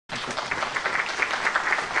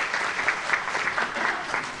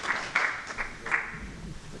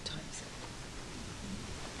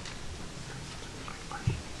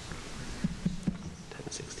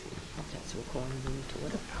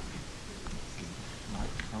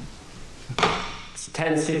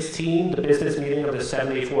10:16, the business meeting of the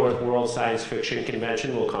 74th World Science Fiction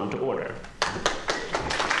Convention will come to order.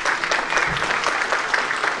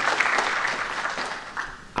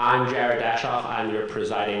 I'm Jared Dashoff. I'm your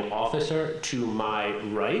presiding officer. To my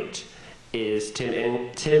right is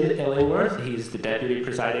Tim Illingworth. He's the deputy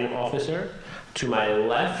presiding officer. To my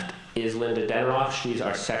left is Linda Denroff. She's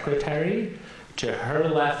our secretary. To her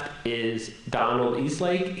left is Donald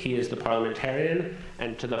Eastlake. He is the parliamentarian.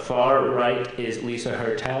 And to the far right is Lisa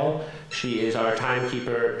Hertel. She is our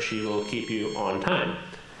timekeeper. She will keep you on time.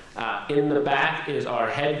 In the back is our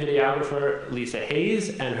head videographer, Lisa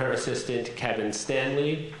Hayes, and her assistant, Kevin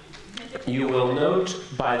Stanley. You will note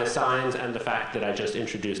by the signs and the fact that I just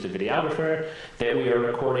introduced a videographer that we are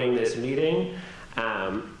recording this meeting,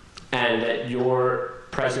 and that your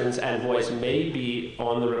presence and voice may be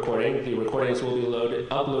on the recording. The recordings will be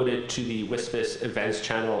uploaded to the WSFS events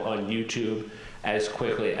channel on YouTube as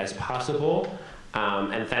quickly as possible.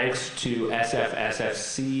 And thanks to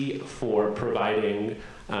SFSFC for providing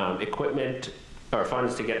equipment or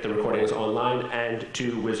funds to get the recordings online, and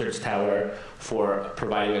to Wizards Tower for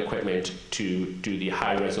providing equipment to do the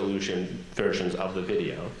high-resolution versions of the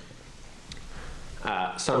video.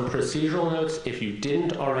 Some procedural notes. If you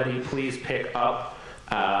didn't already, please pick up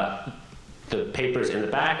the papers in the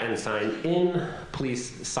back and sign in.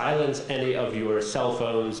 Please silence any of your cell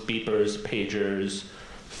phones, beepers, pagers,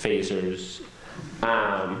 phasers,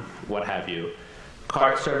 what have you.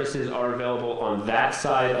 Cart services are available on that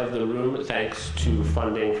side of the room thanks to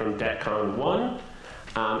funding from DebtCon 1.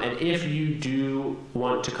 And if you do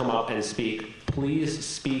want to come up and speak, please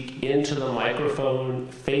speak into the microphone,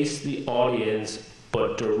 face the audience,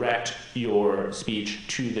 but direct your speech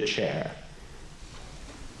to the chair.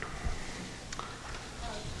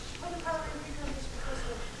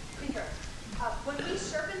 When we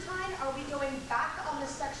serpentine, are we going back on the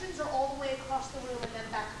sections or all the way across the room and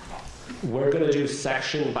then back across? We're going to do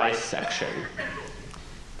section by section.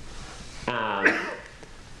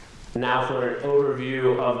 Now for an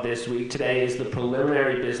overview of this week. Today is the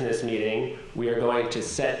preliminary business meeting. We are going to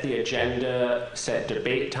set the agenda, set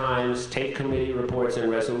debate times, take committee reports and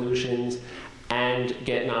resolutions, and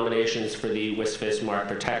get nominations for the WSFS Mark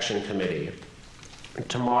Protection Committee.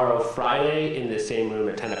 Tomorrow, Friday, in the same room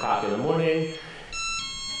at 10 o'clock in the morning.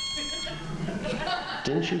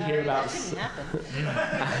 Didn't you hear about...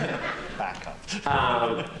 Back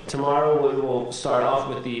up. Tomorrow we will start off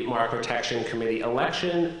with the Mark Protection Committee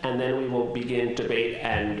election, and then we will begin debate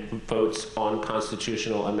and votes on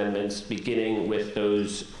constitutional amendments, beginning with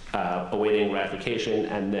those awaiting ratification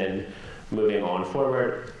and then moving on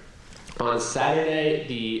forward. On Saturday,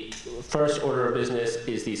 the first order of business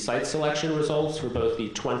is the site selection results for both the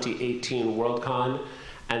 2018 Worldcon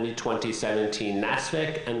and the 2017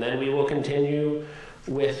 NASFIC, and then we will continue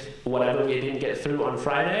with whatever we didn't get through on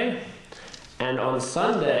Friday. And on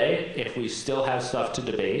Sunday, if we still have stuff to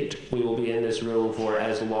debate, we will be in this room for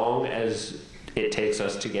as long as it takes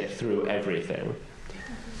us to get through everything.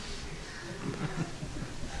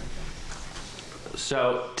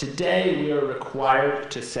 So today we are required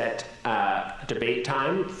to set debate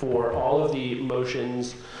time for all of the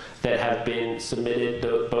motions that have been submitted,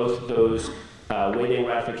 both those awaiting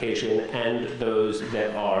ratification and those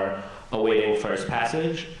that are awaiting first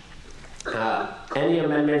passage. Any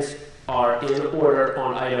amendments are in order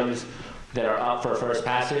on items that are up for first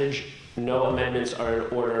passage. No amendments are in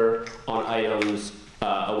order on items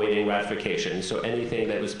awaiting ratification. So anything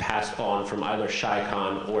that was passed on from either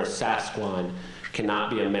SHICON or SASQUAN cannot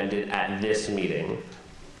be amended at this meeting.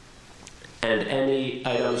 And any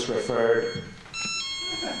items referred...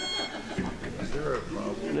 Is there a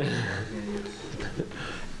problem?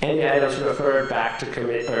 Any items referred back to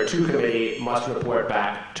committee must report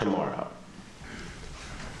back tomorrow.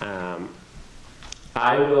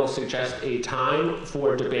 I will suggest a time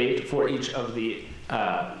for debate for each of the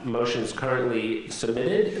motions currently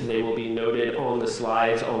submitted. They will be noted on the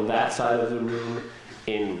slides on that side of the room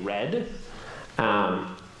in red.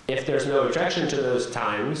 If there's no objection to those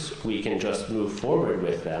times, we can just move forward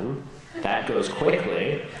with them. That goes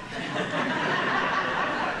quickly.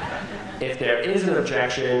 If there is an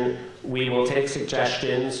objection, we will take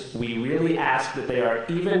suggestions. We really ask that they are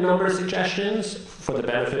even number suggestions for the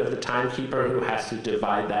benefit of the timekeeper who has to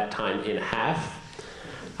divide that time in half.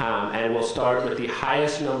 And we'll start with the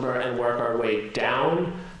highest number and work our way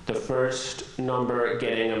down. The first number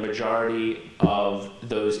getting a majority of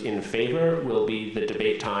those in favor will be the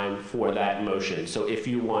debate time for that motion. So if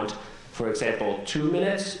you want, for example, 2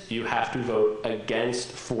 minutes, you have to vote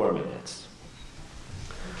against 4 minutes.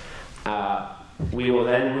 We will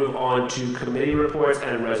then move on to committee reports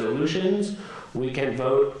and resolutions. We can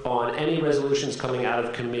vote on any resolutions coming out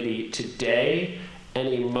of committee today.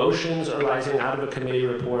 Any motions arising out of a committee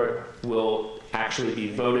report will actually be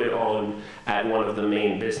voted on at one of the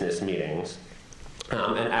main business meetings.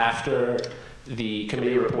 And after the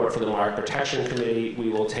committee report for the Mark Protection Committee, we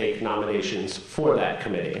will take nominations for that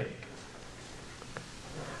committee.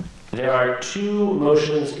 There are two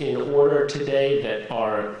motions in order today that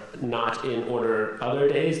are not in order other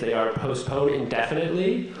days. They are postponed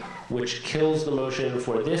indefinitely, which kills the motion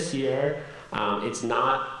for this year. It's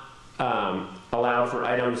not allowed for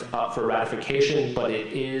items up for ratification, but it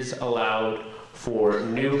is allowed for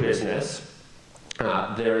new business.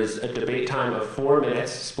 There is a debate time of 4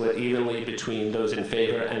 minutes, split evenly between those in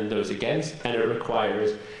favor and those against, and it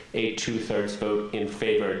requires a 2/3 vote in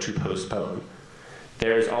favor to postpone.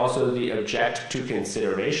 There is also the object to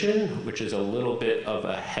consideration, which is a little bit of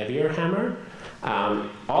a heavier hammer.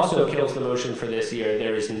 Also kills the motion for this year.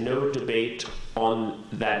 There is no debate on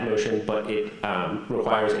that motion, but it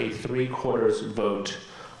requires a 3/4 vote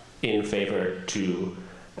in favor to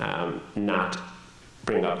not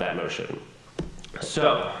bring up that motion.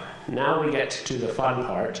 So now we get to the fun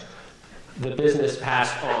part, the business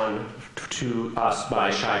passed on to us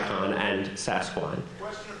by Chi-Con and Sasquatch.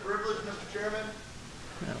 Question of privilege, Mr. Chairman.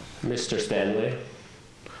 Mr. Stanley.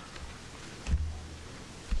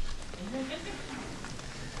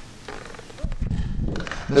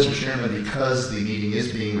 Mr. Chairman, because the meeting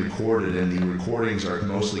is being recorded and the recordings are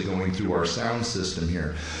mostly going through our sound system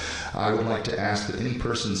here, I would like to ask that any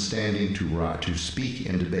person standing to speak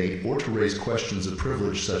in debate or to raise questions of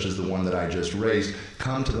privilege, such as the one that I just raised,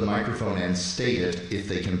 come to the microphone and state it if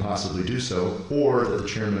they can possibly do so, or that the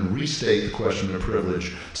chairman restate the question of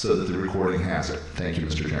privilege so that the recording has it. Thank you,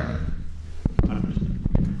 Mr. Chairman.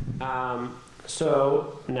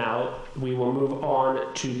 So now we will move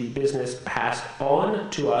on to the business passed on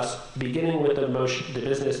to us, beginning with the motion, the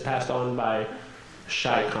business passed on by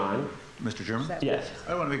Chi-Con. Mr. Chairman? Yes.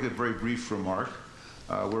 I want to make a very brief remark.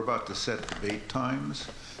 We're about to set debate times,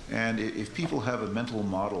 and if people have a mental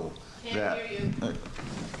model that...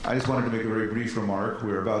 I just wanted to make a very brief remark.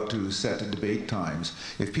 We're about to set debate times.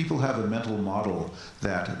 If people have a mental model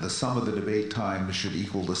that the sum of the debate time should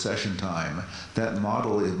equal the session time, that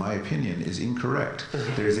model, in my opinion, is incorrect.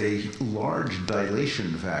 There's a large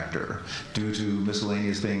dilation factor due to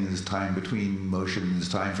miscellaneous things, time between motions,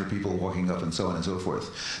 time for people walking up, and so on and so forth.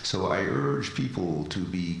 So I urge people to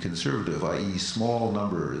be conservative, i.e. small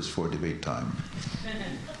numbers for debate time.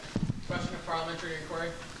 Question of parliamentary inquiry.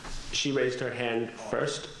 She raised her hand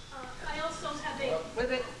first. I also have a... With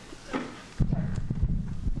it.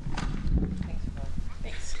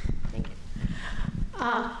 Thanks. Thank you.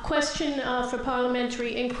 Question for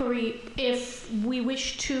parliamentary inquiry. If we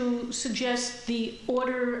wish to suggest the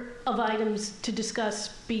order of items to discuss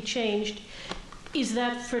be changed, is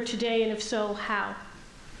that for today, and if so, how?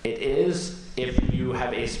 It is if you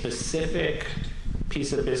have a specific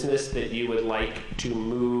piece of business that you would like to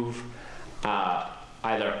move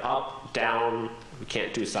either up, down, we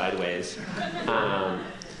can't do sideways.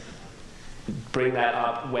 Bring that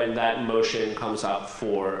up when that motion comes up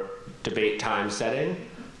for debate time setting.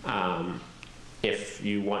 If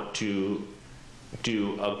you want to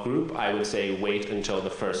do a group, I would say wait until the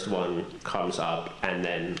first one comes up and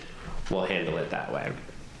then we'll handle it that way.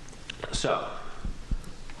 So,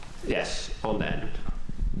 yes, on that.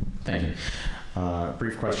 Thank you.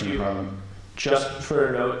 Brief question. Just for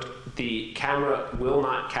a note, the camera will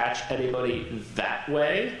not catch anybody that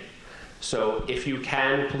way. So if you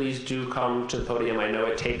can, please do come to the podium. I know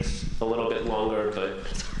it takes a little bit longer, but...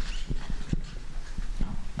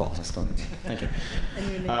 Thank you.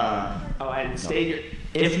 And state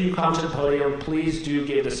if you come to the podium, please do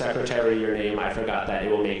give the secretary your name. I forgot that.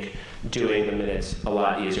 It will make doing the minutes a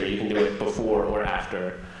lot easier. You can do it before or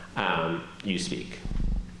after you speak.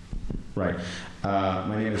 Right.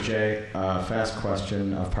 My name is Jay. Fast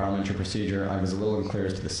question of parliamentary procedure. I was a little unclear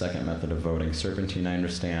as to the second method of voting. Serpentine, I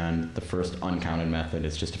understand. The first uncounted method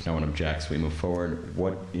is just if no one objects, we move forward.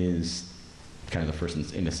 What is kind of the first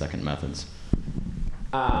and the second methods?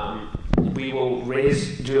 We will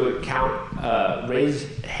raise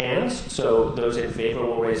hands. So those in favor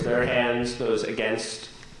will raise their hands. Those against,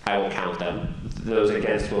 I will count them. Those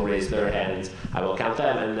against will raise their hands. I will count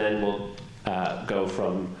them, and then we'll go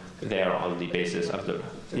from there on the basis of the,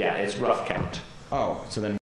 it's rough count. Oh, so then